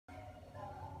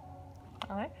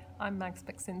Hi, I'm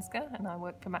Beksinska and I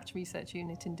work for Match Research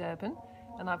Unit in Durban,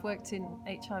 and I've worked in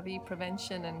HIV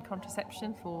prevention and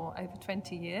contraception for over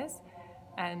 20 years,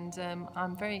 and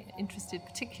I'm very interested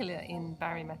particularly in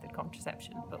barrier method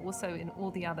contraception, but also in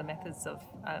all the other methods of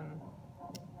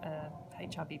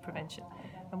HIV prevention.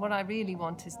 And what I really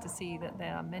want is to see that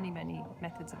there are many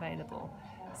methods available,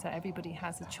 so everybody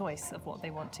has a choice of what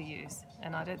they want to use.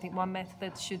 And I don't think one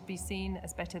method should be seen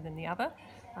as better than the other.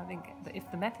 I think that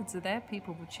if the methods are there,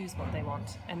 people will choose what they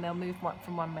want and they'll move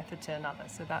from one method to another.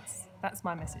 So that's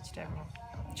my message to everyone.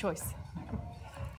 Choice.